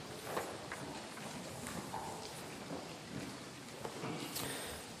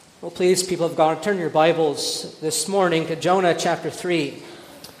Well, please, people of God, turn your Bibles this morning to Jonah chapter 3.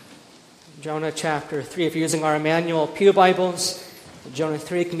 Jonah chapter 3. If you're using our Emmanuel Pew Bibles, Jonah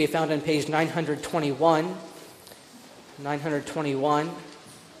 3 can be found on page 921. 921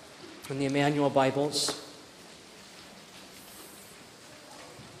 in the Emmanuel Bibles.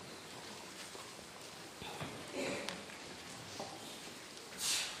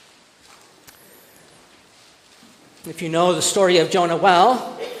 If you know the story of Jonah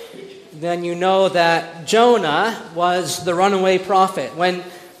well, then you know that Jonah was the runaway prophet.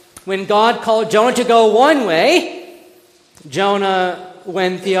 When God called Jonah to go one way, Jonah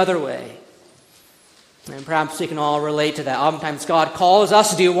went the other way. And perhaps we can all relate to that. Oftentimes God calls us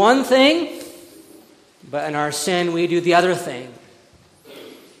to do one thing, but in our sin we do the other thing.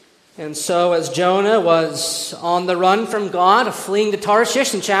 And so as Jonah was on the run from God, fleeing to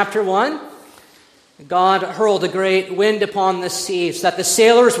Tarshish in chapter 1, God hurled a great wind upon the sea so that the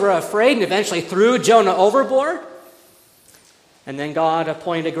sailors were afraid and eventually threw Jonah overboard. And then God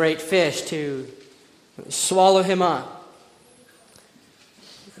appointed a great fish to swallow him up.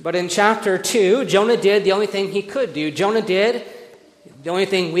 But in chapter 2, Jonah did the only thing he could do. Jonah did the only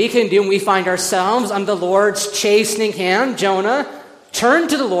thing we can do when we find ourselves under the Lord's chastening hand. Jonah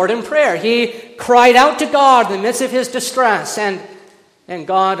turned to the Lord in prayer. He cried out to God in the midst of his distress, and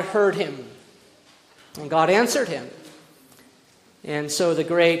God heard him. And God answered him. And so the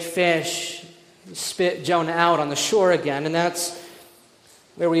great fish spit Jonah out on the shore again. And that's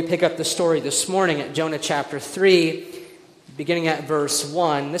where we pick up the story this morning at Jonah chapter 3, beginning at verse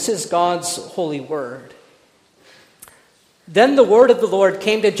 1. This is God's holy word. Then the word of the Lord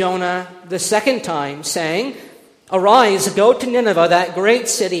came to Jonah the second time, saying, "Arise, go to Nineveh, that great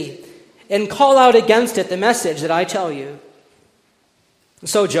city, and call out against it the message that I tell you."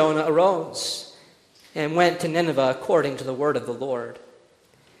 So Jonah arose and went to Nineveh according to the word of the Lord.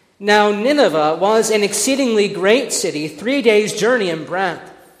 Now Nineveh was an exceedingly great city, 3 days' journey in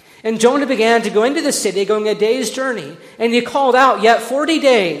breadth. And Jonah began to go into the city, going a day's journey. And he called out, "Yet 40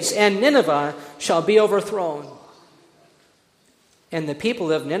 days, and Nineveh shall be overthrown." And the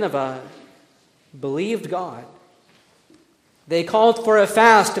people of Nineveh believed God. They called for a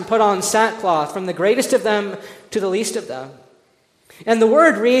fast and put on sackcloth, from the greatest of them to the least of them. And the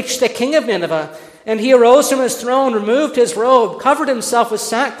word reached the king of Nineveh, and he arose from his throne, removed his robe, covered himself with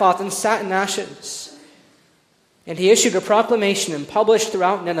sackcloth, and sat in ashes. And he issued a proclamation and published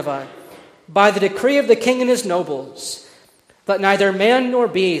throughout Nineveh, by the decree of the king and his nobles, "Let neither man nor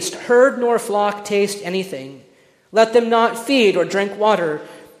beast, herd nor flock taste anything. Let them not feed or drink water,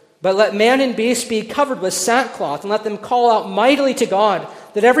 but let man and beast be covered with sackcloth, and let them call out mightily to God,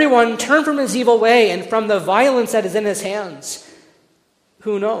 that everyone turn from his evil way and from the violence that is in his hands.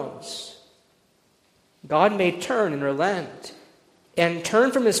 Who knows? God may turn and relent and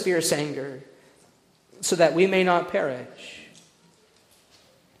turn from his fierce anger so that we may not perish."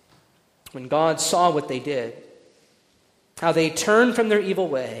 When God saw what they did, how they turned from their evil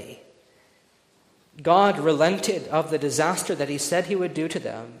way, God relented of the disaster that he said he would do to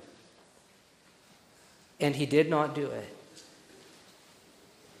them, and he did not do it.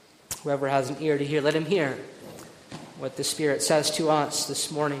 Whoever has an ear to hear, let him hear what the Spirit says to us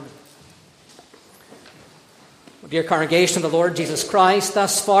this morning. Dear congregation of the Lord Jesus Christ,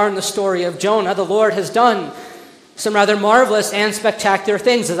 thus far in the story of Jonah, the Lord has done some rather marvelous and spectacular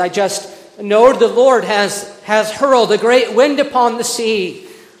things. As I just noted, the Lord has hurled a great wind upon the sea.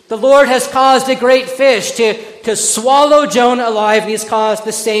 The Lord has caused a great fish to swallow Jonah alive, and he's caused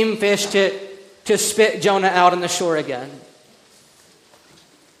the same fish to spit Jonah out on the shore again.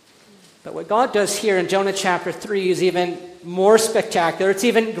 But what God does here in Jonah chapter 3 is even more spectacular. It's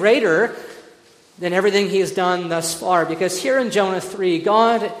even greater than everything he has done thus far. Because here in Jonah 3,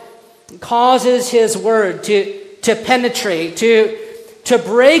 God causes his word to penetrate, to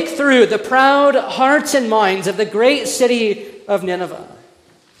break through the proud hearts and minds of the great city of Nineveh.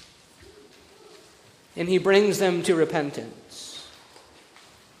 And he brings them to repentance.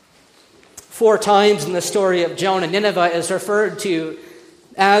 4 times in the story of Jonah, Nineveh is referred to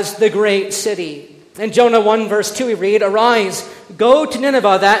as the great city. In Jonah 1 verse 2 we read, "Arise, go to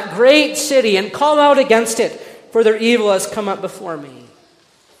Nineveh, that great city, and call out against it, for their evil has come up before me."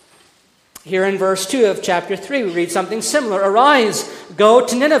 Here in verse 2 of chapter 3 we read something similar. "Arise, go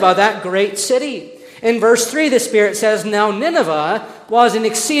to Nineveh, that great city." In verse 3 the Spirit says, "Now Nineveh was an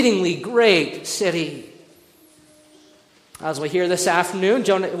exceedingly great city." As we hear this afternoon,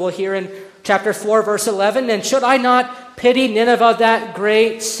 Jonah will hear in chapter 4 verse 11, "And should I not pity Nineveh, that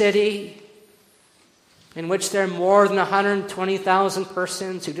great city, in which there are more than 120,000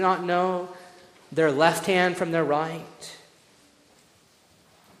 persons who do not know their left hand from their right?"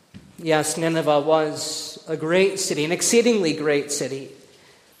 Yes, Nineveh was a great city, an exceedingly great city.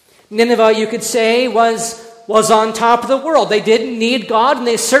 Nineveh, you could say, was on top of the world. They didn't need God, and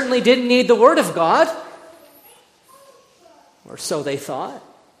they certainly didn't need the Word of God. Or so they thought.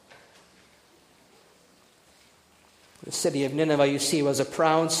 The city of Nineveh, you see, was a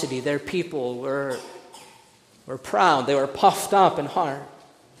proud city. Their people were proud. They were puffed up in heart.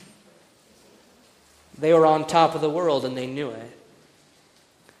 They were on top of the world, and they knew it.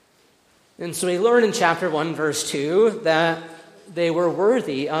 And so we learn in chapter 1, verse 2, that they were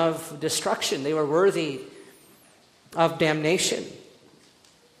worthy of destruction. They were worthy of damnation.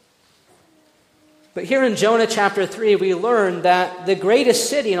 But here in Jonah chapter 3, we learn that the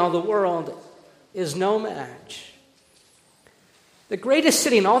greatest city in all the world is no match. The greatest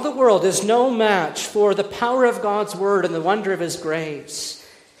city in all the world is no match for the power of God's word and the wonder of his grace.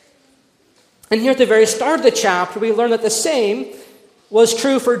 And here at the very start of the chapter, we learn that the same was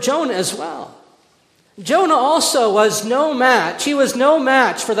true for Jonah as well. Jonah also was no match. He was no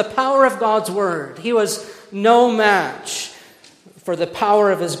match for the power of God's word. He was no match for the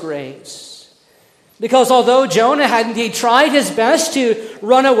power of his grace. Because although Jonah had indeed tried his best to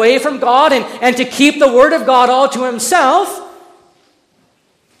run away from God and to keep the word of God all to himself,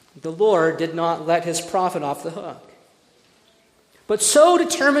 the Lord did not let his prophet off the hook. But so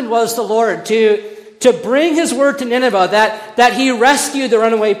determined was the Lord to bring his word to Nineveh that he rescued the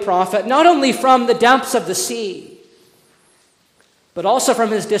runaway prophet, not only from the depths of the sea, but also from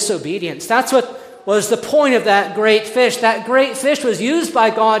his disobedience. That's what was the point of that great fish. That great fish was used by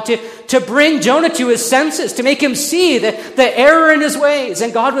God to bring Jonah to his senses, to make him see the error in his ways.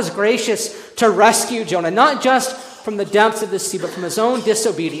 And God was gracious to rescue Jonah, not just from the depths of the sea, but from his own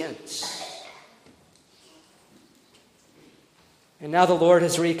disobedience. And now the Lord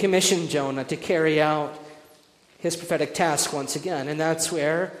has recommissioned Jonah to carry out his prophetic task once again. And that's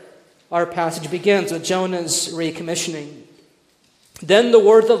where our passage begins, with Jonah's recommissioning. Then the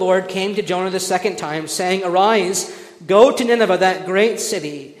word of the Lord came to Jonah the second time, saying, "Arise, go to Nineveh, that great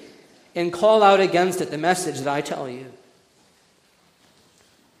city, and call out against it the message that I tell you."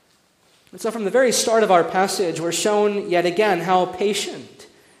 And so from the very start of our passage, we're shown yet again how patient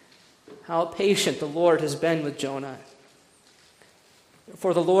the Lord has been with Jonah.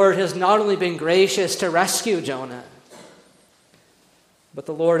 For the Lord has not only been gracious to rescue Jonah, but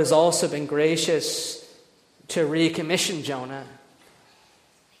the Lord has also been gracious to recommission Jonah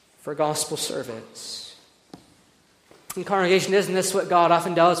for gospel service. And congregation, isn't this what God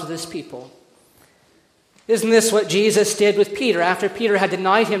often does with his people? Isn't this what Jesus did with Peter? After Peter had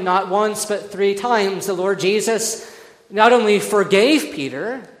denied him not once but 3 times, the Lord Jesus not only forgave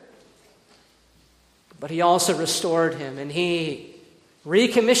Peter, but he also restored him, and he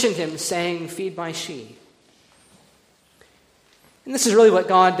recommissioned him, saying, "Feed my sheep." And this is really what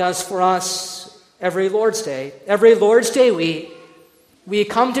God does for us every Lord's Day. Every Lord's Day we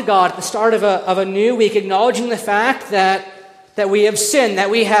come to God at the start of a new week, acknowledging the fact that we have sinned, that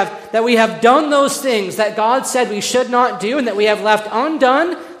we have done those things that God said we should not do, and that we have left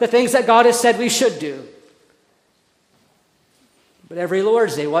undone the things that God has said we should do. But every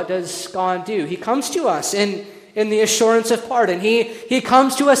Lord's Day, what does God do? He comes to us in the assurance of pardon. He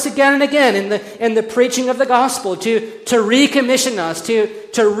comes to us again and again in the preaching of the gospel to recommission us, to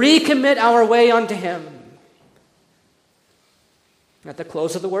recommit our way unto him. At the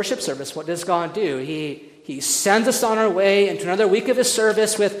close of the worship service, what does God do? He sends us on our way into another week of his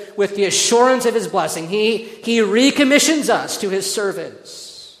service with the assurance of his blessing. He recommissions us to his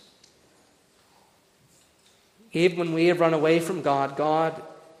service. Even when we have run away from God, God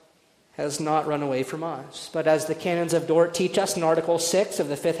has not run away from us. But as the canons of Dort teach us in Article 6 of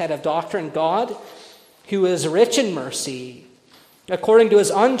the 5th head of doctrine, God, who is rich in mercy, according to his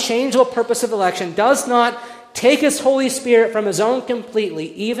unchangeable purpose of election, does not take his Holy Spirit from his own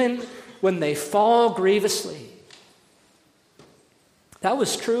completely, even when they fall grievously. That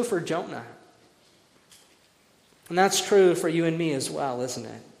was true for Jonah. And that's true for you and me as well, isn't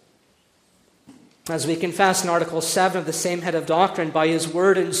it? As we confess in Article 7 of the same head of doctrine, by his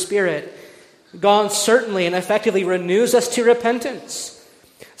word and spirit, God certainly and effectively renews us to repentance,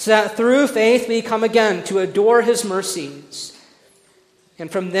 so that through faith we come again to adore his mercies,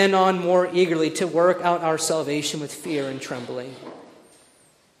 and from then on more eagerly to work out our salvation with fear and trembling.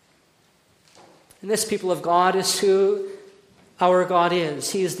 And this, people of God, is who our God is.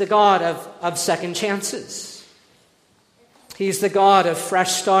 He is the God of second chances. He's the God of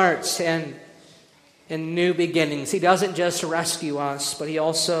fresh starts and new beginnings. He doesn't just rescue us, but he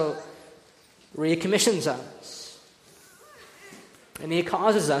also recommissions us. And he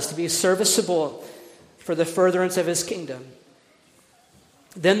causes us to be serviceable for the furtherance of his kingdom.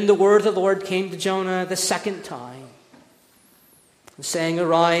 Then the word of the Lord came to Jonah the second time, saying,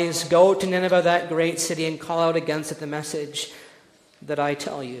 Arise, go to Nineveh, that great city, and call out against it the message that I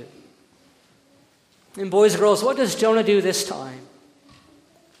tell you. And boys and girls, what does Jonah do this time?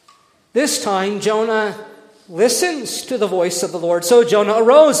 This time, Jonah listens to the voice of the Lord. So Jonah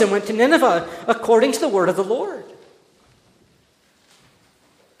arose and went to Nineveh according to the word of the Lord.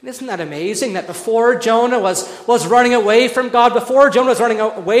 Isn't that amazing that before Jonah was running away from God, before Jonah was running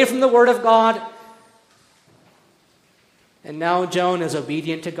away from the word of God, and now Jonah is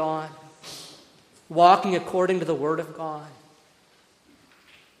obedient to God, walking according to the word of God.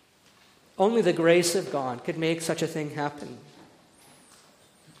 Only the grace of God could make such a thing happen.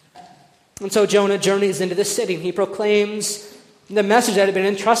 And so Jonah journeys into the city, and he proclaims the message that had been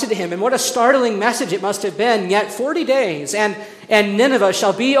entrusted to him. And what a startling message it must have been. Yet 40 days, and Nineveh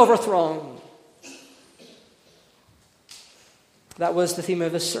shall be overthrown. That was the theme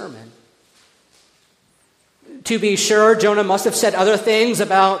of his sermon. To be sure, Jonah must have said other things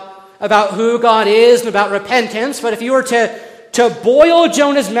about who God is and about repentance. But if you were to boil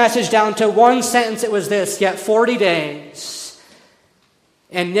Jonah's message down to one sentence, it was this: yet 40 days,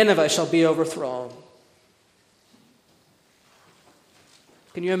 and Nineveh shall be overthrown.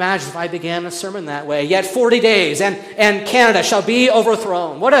 Can you imagine if I began a sermon that way? Yet 40 days, and Canada shall be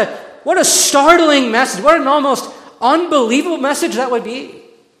overthrown. What a startling message. What an almost unbelievable message that would be.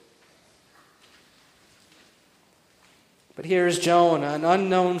 But here's Jonah, an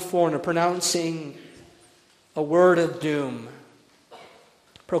unknown foreigner, pronouncing a word of doom,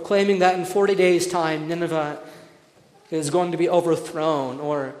 proclaiming that in 40 days' time, Nineveh is going to be overthrown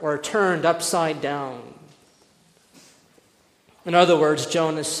or turned upside down. In other words,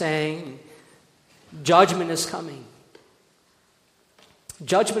 Jonah is saying, judgment is coming.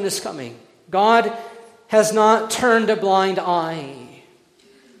 Judgment is coming. God has not turned a blind eye.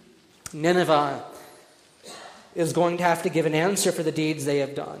 Nineveh is going to have to give an answer for the deeds they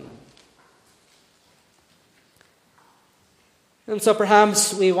have done. And so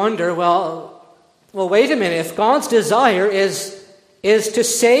perhaps we wonder, well, wait a minute. If God's desire is to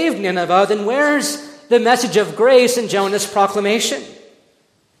save Nineveh, then where's the message of grace in Jonah's proclamation?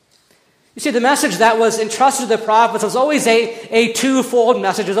 You see, the message that was entrusted to the prophets was always a twofold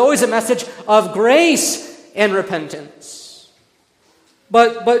message. It was always a message of grace and repentance.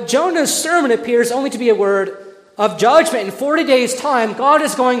 But Jonah's sermon appears only to be a word of judgment. In 40 days' time, God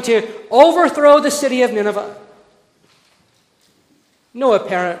is going to overthrow the city of Nineveh. No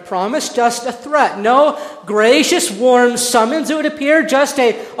apparent promise, just a threat. No gracious, warm summons, it would appear. Just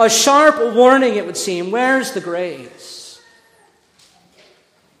a sharp warning, it would seem. Where's the grace?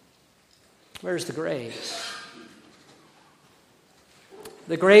 Where's the grace?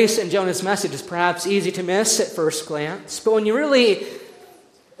 The grace in Jonah's message is perhaps easy to miss at first glance. But when you really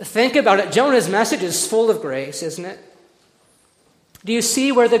think about it, Jonah's message is full of grace, isn't it? Do you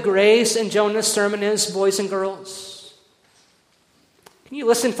see where the grace in Jonah's sermon is, boys and girls? Can you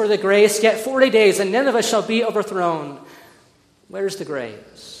listen for the grace? Yet 40 days, and Nineveh shall be overthrown. Where's the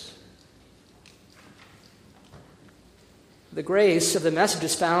grace? The grace of the message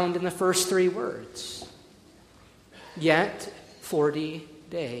is found in the first three words. Yet 40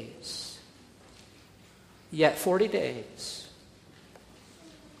 days. Yet 40 days.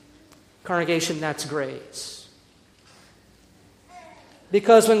 Congregation, that's grace.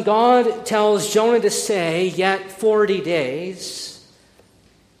 Because when God tells Jonah to say, yet 40 days,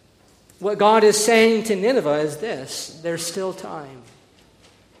 what God is saying to Nineveh is this: there's still time.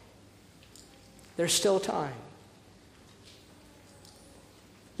 There's still time.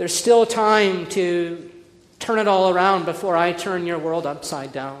 There's still time to turn it all around before I turn your world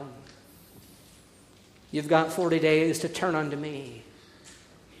upside down. You've got 40 days to turn unto me.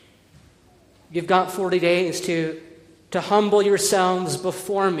 You've got 40 days to humble yourselves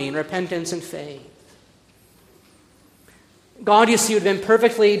before me in repentance and faith. God, you see, would have been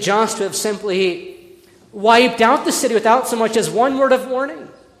perfectly just to have simply wiped out the city without so much as one word of warning.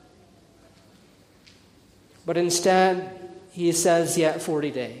 But instead, he says, yet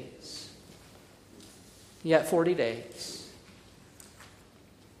 40 days. Yet 40 days.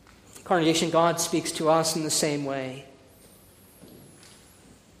 Congregation, God speaks to us in the same way.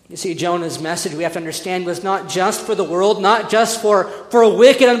 You see, Jonah's message, we have to understand, was not just for the world, not just for a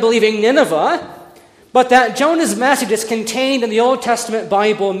wicked, unbelieving Nineveh, but that Jonah's message is contained in the Old Testament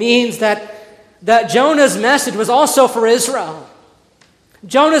Bible means that Jonah's message was also for Israel.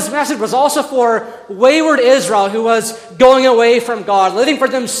 Jonah's message was also for wayward Israel who was going away from God, living for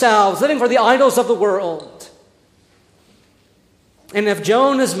themselves, living for the idols of the world. And if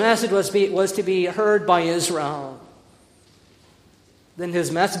Jonah's message was to be heard by Israel, then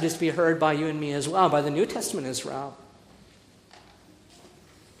his message is to be heard by you and me as well, by the New Testament Israel.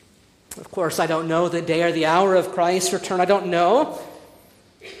 Of course, I don't know the day or the hour of Christ's return. I don't know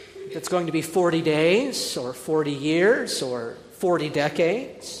if it's going to be 40 days or 40 years or 40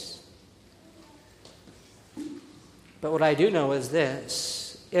 decades. But what I do know is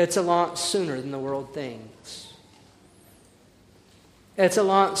this: it's a lot sooner than the world thinks. It's a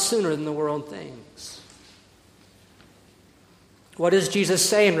lot sooner than the world thinks. What does Jesus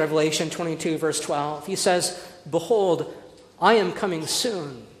say in Revelation 22, verse 12? He says, "Behold, I am coming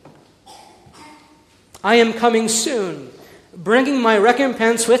soon. I am coming soon, bringing my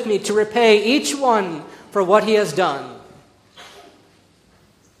recompense with me to repay each one for what he has done."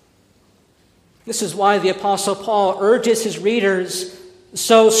 This is why the Apostle Paul urges his readers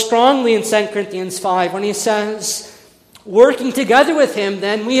so strongly in 2 Corinthians 5 when he says, "Working together with him,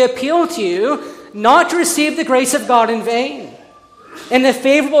 then, we appeal to you not to receive the grace of God in vain. In a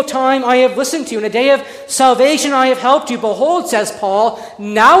favorable time I have listened to you. In a day of salvation I have helped you. Behold," says Paul,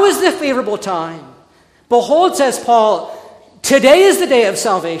 "now is the favorable time. Behold," says Paul, "today is the day of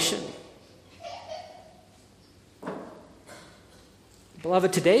salvation."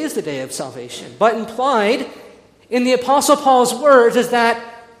 Beloved, today is the day of salvation. But implied in the Apostle Paul's words is that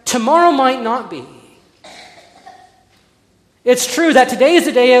tomorrow might not be. It's true that today is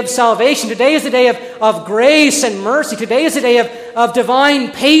the day of salvation. Today is the day of grace and mercy. Today is the day of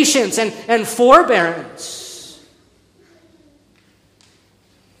divine patience and forbearance.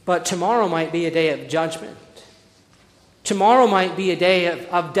 But tomorrow might be a day of judgment. Tomorrow might be a day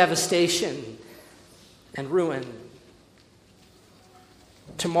of devastation and ruin.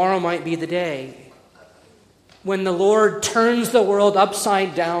 Tomorrow might be the day when the Lord turns the world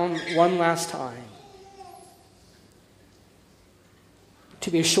upside down one last time.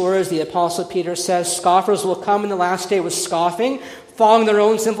 To be sure, as the Apostle Peter says, scoffers will come in the last day with scoffing, following their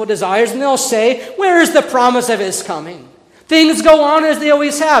own sinful desires, and they'll say, "Where is the promise of his coming? Things go on as they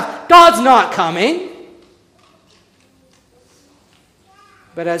always have. God's not coming."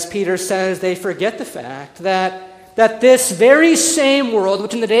 But as Peter says, they forget the fact that this very same world,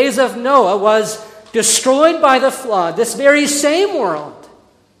 which in the days of Noah was destroyed by the flood, this very same world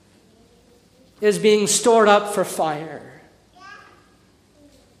is being stored up for fire.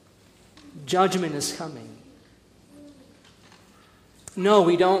 Judgment is coming. No,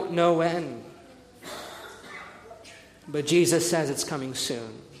 we don't know when. But Jesus says it's coming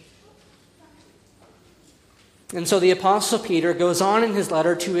soon. And so the Apostle Peter goes on in his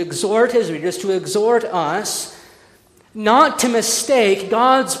letter to exhort his readers, to exhort us, not to mistake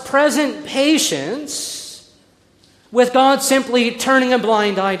God's present patience with God simply turning a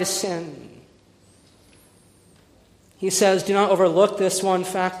blind eye to sin. He says, "Do not overlook this one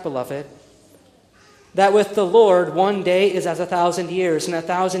fact, beloved, that with the Lord 1 day is as 1,000 years, and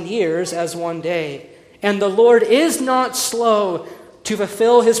 1,000 years as 1 day. And the Lord is not slow to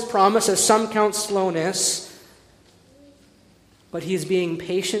fulfill his promise, as some count slowness, but he is being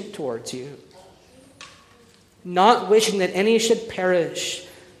patient towards you, not wishing that any should perish,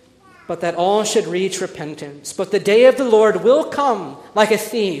 but that all should reach repentance. But the day of the Lord will come like a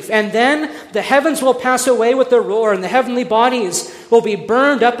thief, and then the heavens will pass away with a roar, and the heavenly bodies will be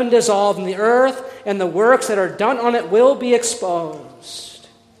burned up and dissolved, and the earth and the works that are done on it will be exposed."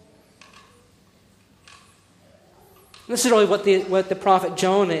 This is really what the prophet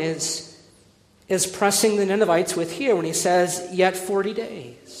Jonah is pressing the Ninevites with here when he says, "Yet 40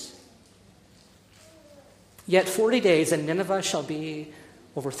 days. Yet 40 days, and Nineveh shall be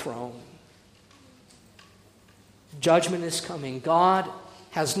overthrown." Judgment is coming. God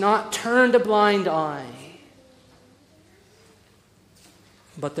has not turned a blind eye,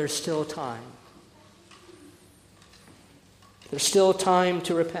 but there's still time. There's still time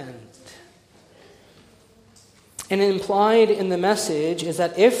to repent. And implied in the message is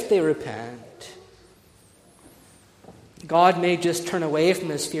that if they repent, God may just turn away from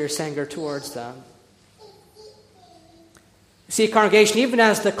his fierce anger towards them. See, congregation, even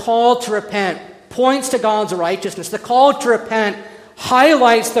as the call to repent points to God's righteousness, the call to repent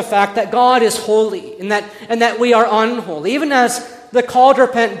highlights the fact that God is holy and that we are unholy. Even as the call to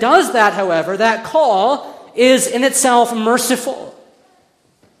repent does that, however, that call is in itself merciful.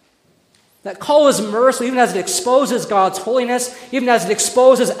 That call is merciful, even as it exposes God's holiness, even as it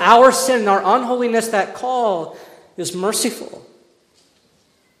exposes our sin and our unholiness, that call is merciful.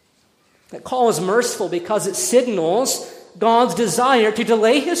 That call is merciful because it signals God's desire to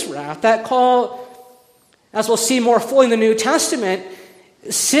delay his wrath. That call, as we'll see more fully in the New Testament,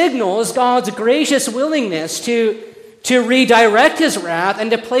 signals God's gracious willingness to redirect his wrath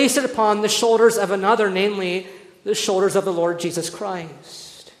and to place it upon the shoulders of another, namely the shoulders of the Lord Jesus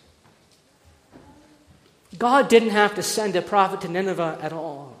Christ. God didn't have to send a prophet to Nineveh at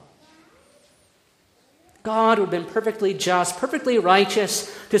all. God would have been perfectly just, perfectly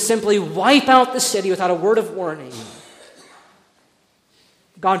righteous to simply wipe out the city without a word of warning.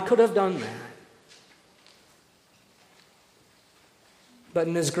 God could have done that. But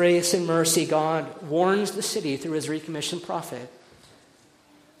in his grace and mercy, God warns the city through his recommissioned prophet.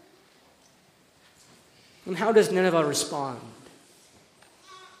 And how does Nineveh respond?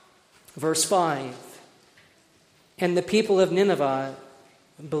 Verse 5. And the people of Nineveh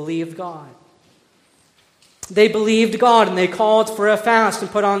believed God. They believed God, and they called for a fast and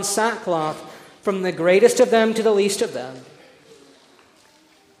put on sackcloth, from the greatest of them to the least of them.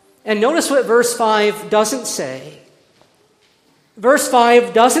 And notice what verse 5 doesn't say. Verse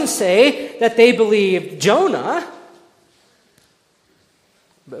 5 doesn't say that they believed Jonah,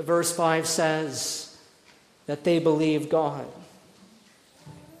 but verse 5 says that they believed God.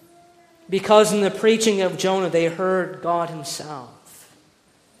 Because in the preaching of Jonah, they heard God himself.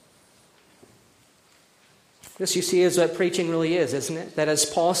 This, you see, is what preaching really is, isn't it? That as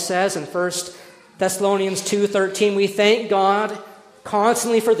Paul says in 1 Thessalonians 2:13, we thank God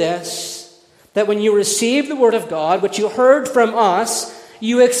constantly for this, that when you received the word of God, which you heard from us,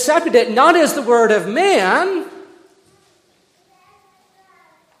 you accepted it not as the word of man,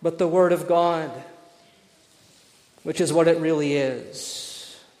 but the word of God, which is what it really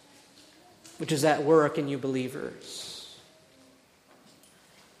is, which is at work in you believers.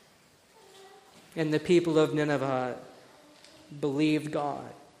 And the people of Nineveh believed God.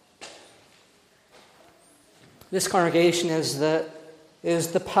 This congregation is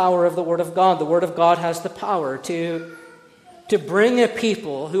the power of the Word of God. The Word of God has the power to bring a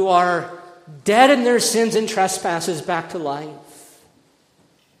people who are dead in their sins and trespasses back to life.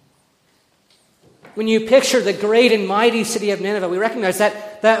 When you picture the great and mighty city of Nineveh, we recognize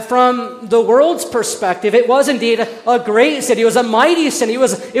that from the world's perspective, it was indeed a great city. It was a mighty city.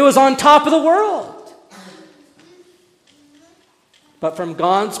 It was on top of the world. But from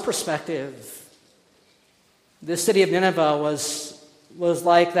God's perspective, the city of Nineveh was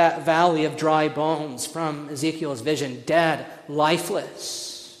like that valley of dry bones from Ezekiel's vision, dead,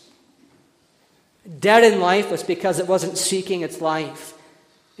 lifeless. Dead and lifeless because it wasn't seeking its life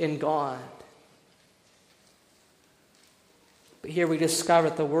in God. But here we discover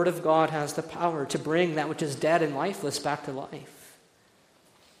that the Word of God has the power to bring that which is dead and lifeless back to life.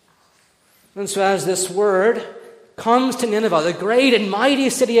 And so as this Word comes to Nineveh, the great and mighty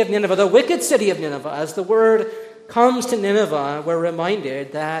city of Nineveh, the wicked city of Nineveh, as the Word comes to Nineveh, we're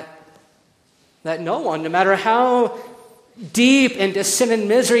reminded that no one, no matter how deep into sin and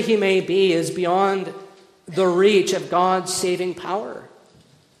misery he may be, is beyond the reach of God's saving power.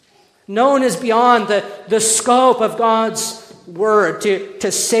 No one is beyond the scope of God's word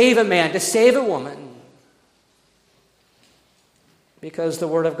to save a man, to save a woman. Because the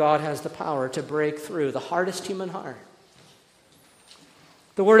Word of God has the power to break through the hardest human heart.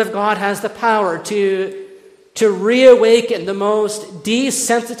 The Word of God has the power to reawaken the most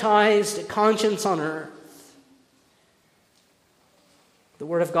desensitized conscience on earth. The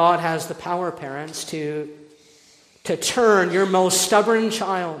Word of God has the power, parents, to turn your most stubborn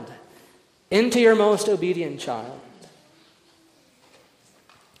child into your most obedient child.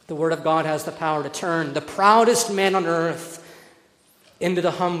 The Word of God has the power to turn the proudest man on earth into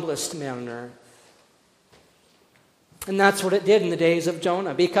the humblest man on earth. And that's what it did in the days of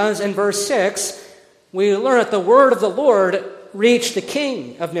Jonah. Because in verse 6, we learn that the word of the Lord reached the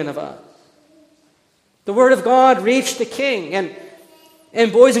king of Nineveh. The word of God reached the king.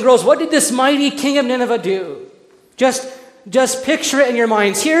 And boys and girls, what did this mighty king of Nineveh do? Just picture it in your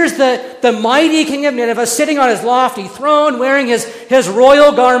minds. Here's the mighty king of Nineveh sitting on his lofty throne, wearing his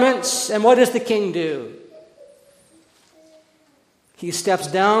royal garments. And what does the king do? He steps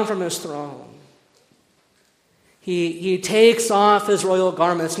down from his throne. He takes off his royal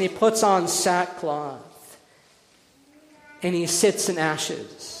garments and he puts on sackcloth. And he sits in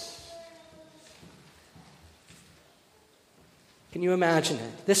ashes. Can you imagine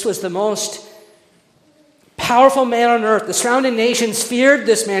it? This was the most powerful man on earth. The surrounding nations feared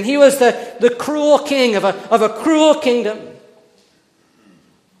this man. He was the cruel king of a cruel kingdom.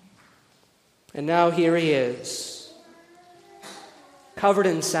 And now here he is, covered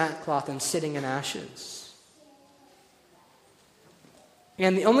in sackcloth and sitting in ashes.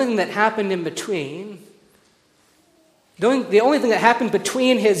 And the only thing that happened in between, the only thing that happened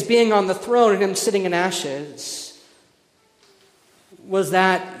between his being on the throne and him sitting in ashes was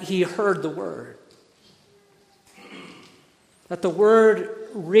that he heard the word. That the word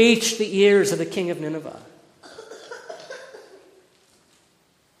reached the ears of the king of Nineveh.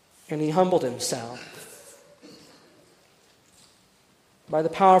 and he humbled himself. By the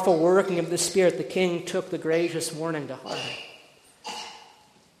powerful working of the Spirit, the king took the gracious warning to heart.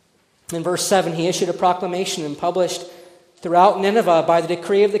 In verse 7, he issued a proclamation and published throughout Nineveh by the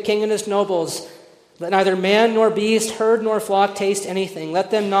decree of the king and his nobles, let neither man nor beast, herd nor flock taste anything.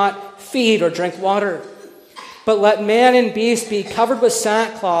 Let them not feed or drink water. But let man and beast be covered with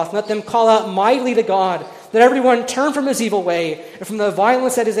sackcloth. And let them call out mightily to God. Let everyone turn from his evil way and from the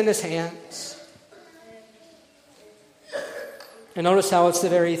violence that is in his hands. And notice how it's the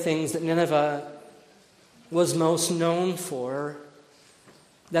very things that Nineveh was most known for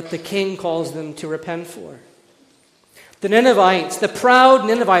that the king calls them to repent for. The Ninevites, the proud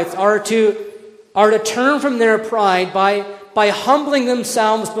Ninevites, are to turn from their pride by humbling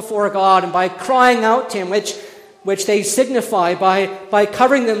themselves before God and by crying out to him, which they signify by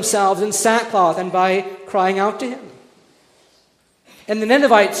covering themselves in sackcloth and by crying out to him. And the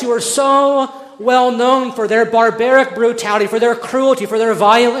Ninevites, who are so well known for their barbaric brutality, for their cruelty, for their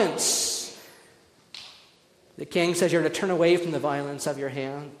violence, the king says you're to turn away from the violence of your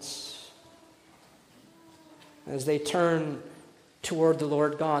hands as they turn toward the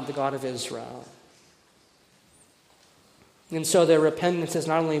Lord God, the God of Israel. And so their repentance is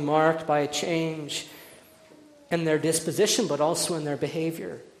not only marked by a change in their disposition, but also in their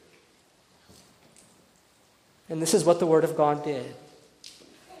behavior. And this is what the Word of God did.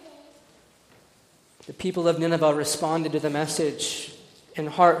 The people of Nineveh responded to the message in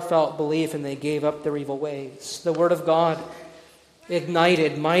heartfelt belief, and they gave up their evil ways. The Word of God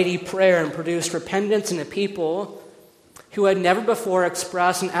ignited mighty prayer and produced repentance in a people who had never before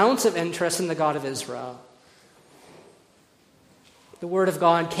expressed an ounce of interest in the God of Israel. The Word of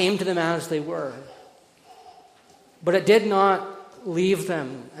God came to them as they were, but it did not leave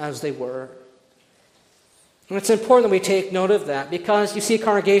them as they were. And it's important that we take note of that, because you see,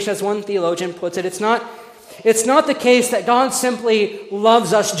 congregation, as one theologian puts it, it's not the case that God simply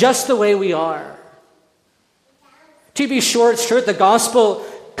loves us just the way we are. To be sure, it's true that the gospel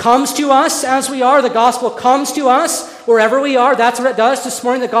comes to us as we are. The gospel comes to us wherever we are. That's what it does this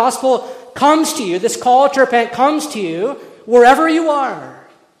morning. The gospel comes to you. This call to repent comes to you wherever you are.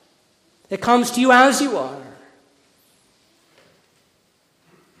 It comes to you as you are.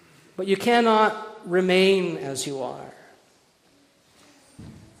 But you cannot remain as you are.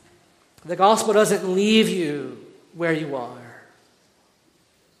 The gospel doesn't leave you where you are,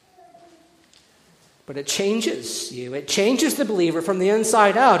 but it changes you. It changes the believer from the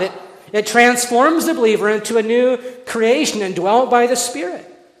inside out. It transforms the believer into a new creation indwelt by the Spirit.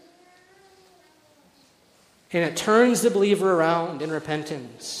 And it turns the believer around in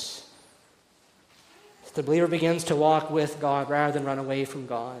repentance. The believer begins to walk with God rather than run away from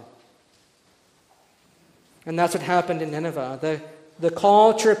God. And that's what happened in Nineveh. The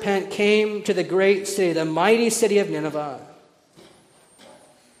call to repent came to the great city, the mighty city of Nineveh.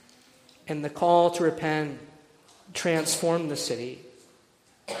 And the call to repent transformed the city.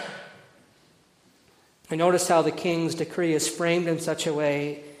 And notice how the king's decree is framed in such a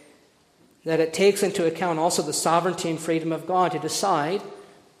way that it takes into account also the sovereignty and freedom of God to decide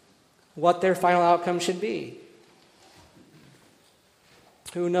what their final outcome should be.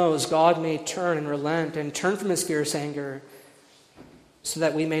 Who knows, God may turn and relent and turn from his fierce anger so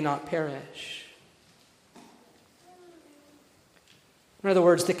that we may not perish. In other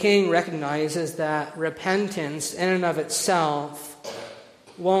words, the king recognizes that repentance in and of itself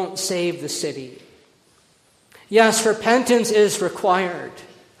won't save the city. Yes, repentance is required,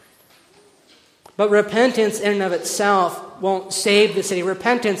 but repentance in and of itself won't save the city.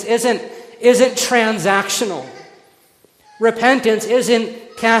 Repentance isn't transactional. Repentance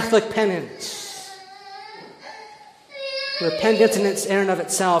isn't Catholic penance. Repentance in and of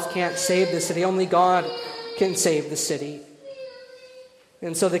itself can't save the city. Only God can save the city.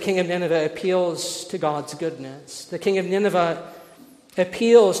 And so the king of Nineveh appeals to God's goodness. The king of Nineveh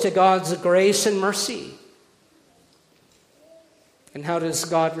appeals to God's grace and mercy. And how does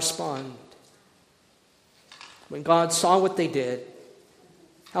God respond? When God saw what they did,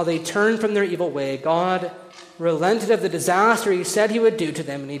 how they turned from their evil way, God relented of the disaster he said he would do to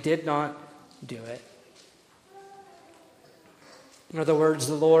them, and he did not do it. In other words,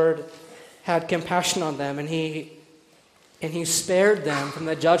 the Lord had compassion on them, and he spared them from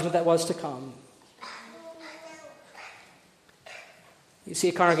the judgment that was to come. You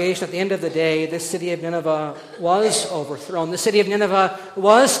see, congregation, at the end of the day, this city of Nineveh was overthrown. The city of Nineveh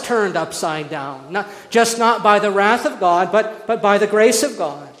was turned upside down. Not by the wrath of God, but by the grace of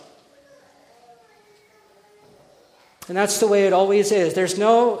God. And that's the way it always is. There's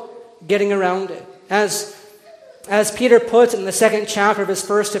no getting around it. As as Peter puts in the 2nd chapter of his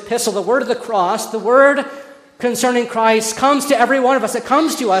first epistle, the word of the cross, the word concerning Christ, comes to every one of us. It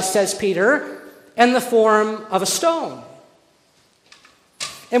comes to us, says Peter, in the form of a stone.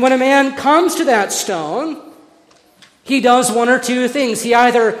 And when a man comes to that stone, he does one or two things. He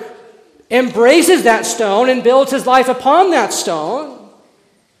either embraces that stone and builds his life upon that stone,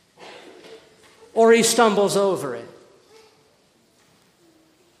 or he stumbles over it.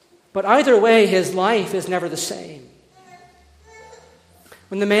 But either way, his life is never the same.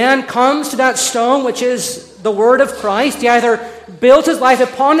 When the man comes to that stone, which is the word of Christ, he either builds his life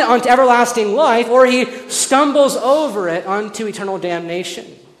upon it unto everlasting life, or he stumbles over it unto eternal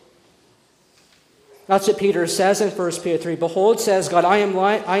damnation. That's what Peter says in 1 Peter 3. Behold, says God, I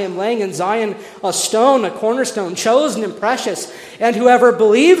am laying in Zion a stone, a cornerstone, chosen and precious, and whoever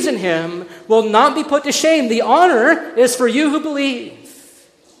believes in him will not be put to shame. The honor is for you who believe.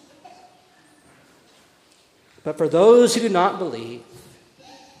 But for those who do not believe,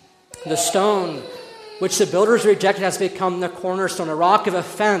 the stone which the builders rejected has become the cornerstone, a rock of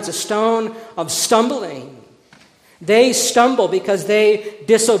offense, a stone of stumbling. They stumble because they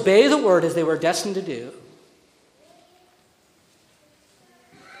disobey the word as they were destined to do.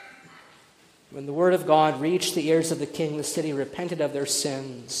 When the word of God reached the ears of the king, the city repented of their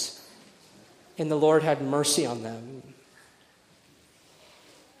sins, and the Lord had mercy on them.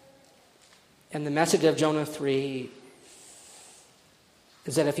 And the message of Jonah 3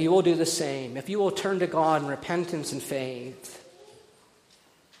 is that if you will do the same, if you will turn to God in repentance and faith,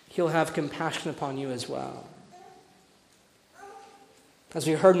 he'll have compassion upon you as well. As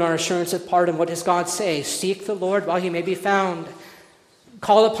we heard in our assurance of pardon, what does God say? Seek the Lord while he may be found.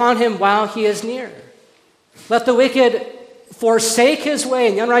 Call upon him while he is near. Let the wicked forsake his way,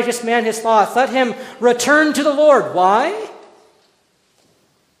 and the unrighteous man his thoughts. Let him return to the Lord. Why?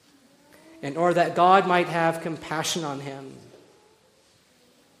 In order that God might have compassion on him.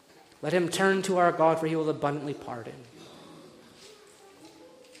 Let him turn to our God, for he will abundantly pardon.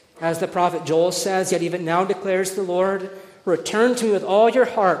 As the prophet Joel says, yet even now declares the Lord, return to me with all your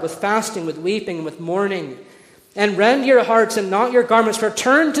heart, with fasting, with weeping, and with mourning, and rend your hearts and not your garments.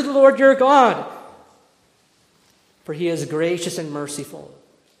 Return to the Lord your God, for he is gracious and merciful,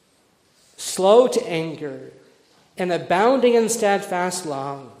 slow to anger, and abounding in steadfast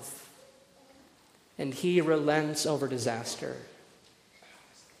love, and he relents over disaster.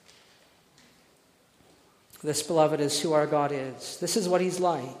 This, beloved, is who our God is. This is what he's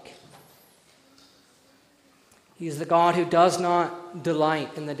like. He's the God who does not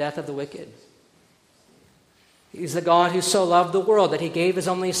delight in the death of the wicked. He's the God who so loved the world that he gave his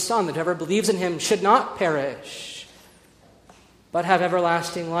only Son, that whoever believes in him should not perish, but have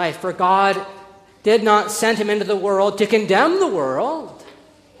everlasting life. For God did not send him into the world to condemn the world,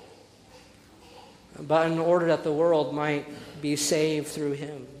 but in order that the world might be saved through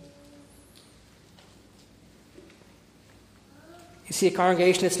him. You see,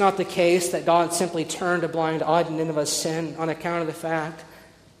 congregation, it's not the case that God simply turned a blind eye to Nineveh's sin on account of the fact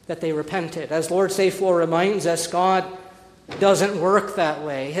that they repented. As Lord's Day 4 reminds us, God doesn't work that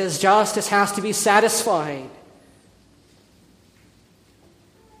way. His justice has to be satisfied.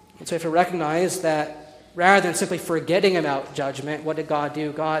 And so we have to recognize that rather than simply forgetting about judgment, what did God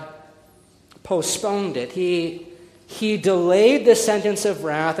do? God postponed it. He delayed the sentence of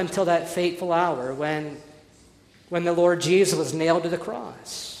wrath until that fateful hour when the Lord Jesus was nailed to the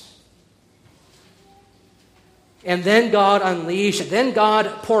cross. And then God unleashed, then God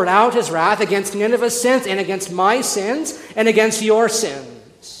poured out his wrath against Nineveh's sins and against my sins and against your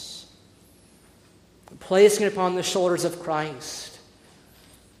sins, placing it upon the shoulders of Christ,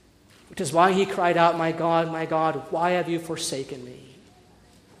 which is why he cried out, my God, why have you forsaken me?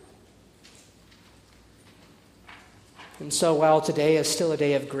 And so while today is still a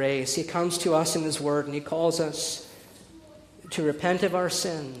day of grace, he comes to us in his word and he calls us to repent of our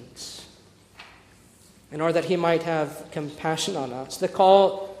sins in order that he might have compassion on us. The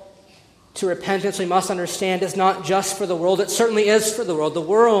call to repentance, we must understand, is not just for the world. It certainly is for the world. The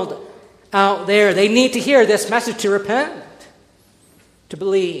world out there, they need to hear this message to repent, to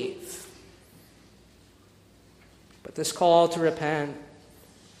believe. But this call to repent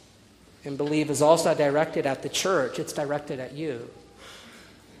and believe is also directed at the church. It's directed at you.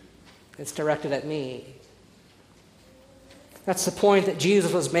 It's directed at me. That's the point that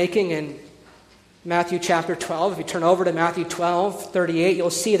Jesus was making in Matthew chapter 12. If you turn over to Matthew 12:38, you'll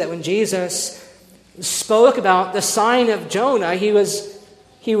see that when Jesus spoke about the sign of Jonah, he was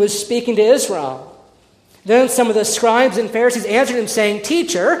speaking to Israel. Then some of the scribes and Pharisees answered him, saying,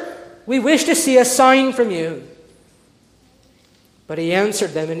 Teacher, we wish to see a sign from you. But he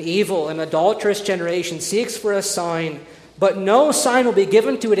answered them, "An evil and adulterous generation seeks for a sign, but no sign will be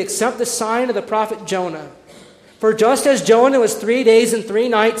given to it except the sign of the prophet Jonah. For just as Jonah was 3 days and 3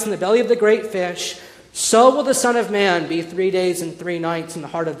 nights in the belly of the great fish, so will the Son of Man be 3 days and 3 nights in the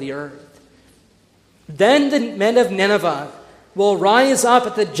heart of the earth. Then the men of Nineveh will rise up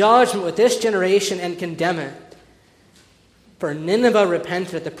at the judgment with this generation and condemn it. For Nineveh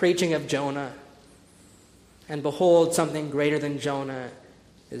repented at the preaching of Jonah. And behold, something greater than Jonah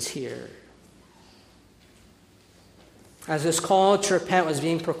is here." As this call to repent was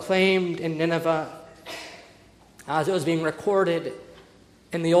being proclaimed in Nineveh, as it was being recorded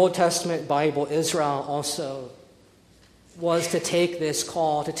in the Old Testament Bible, Israel also was to take this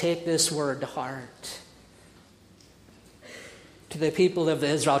call, to take this word to heart. To the people of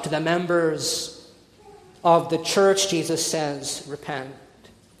Israel, to the members of the church, Jesus says, repent.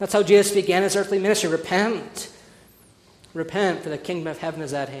 That's how Jesus began his earthly ministry. Repent. Repent, for the kingdom of heaven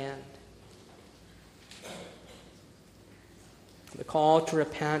is at hand. The call to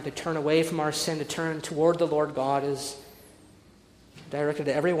repent, to turn away from our sin, to turn toward the Lord God is directed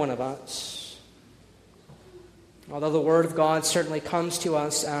to every one of us. Although the Word of God certainly comes to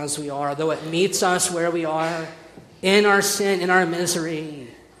us as we are, although it meets us where we are, in our sin, in our misery,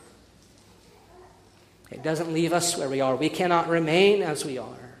 it doesn't leave us where we are. We cannot remain as we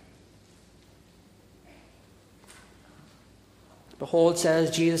are. Behold,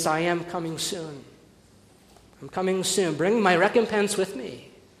 says Jesus, I am coming soon. I'm coming soon. Bring my recompense with me.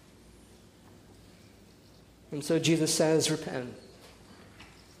 And so Jesus says, repent.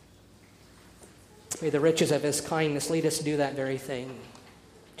 May the riches of his kindness lead us to do that very thing,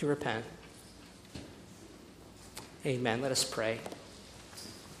 to repent. Amen. Let us pray.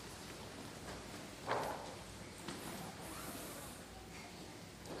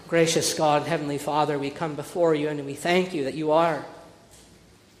 Gracious God, Heavenly Father, we come before you and we thank you that you are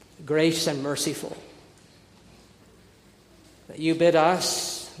gracious and merciful. That you bid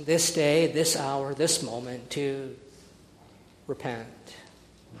us this day, this hour, this moment to repent.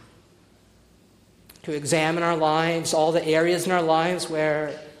 To examine our lives, all the areas in our lives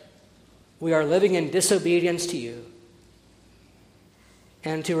where we are living in disobedience to you.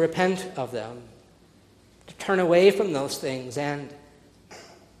 And to repent of them. To turn away from those things and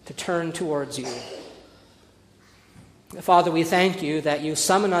to turn towards you. Father, we thank you that you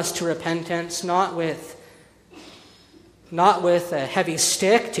summon us to repentance, not with a heavy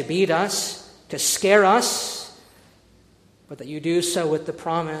stick to beat us, to scare us, but that you do so with the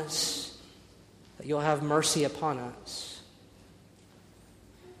promise that you'll have mercy upon us.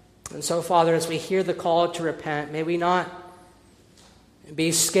 And so, Father, as we hear the call to repent, may we not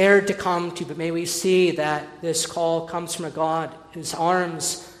be scared to come to, but may we see that this call comes from a God whose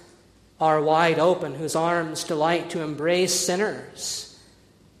arms are wide open, whose arms delight to embrace sinners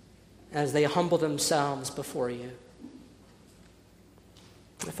as they humble themselves before you.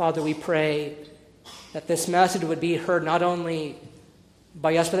 Father, we pray that this message would be heard not only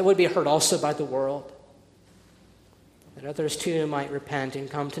by us, but it would be heard also by the world. That others too might repent and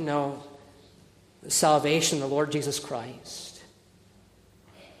come to know the salvation of the Lord Jesus Christ.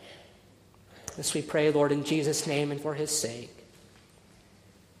 This we pray, Lord, in Jesus' name and for his sake.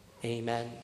 Amen.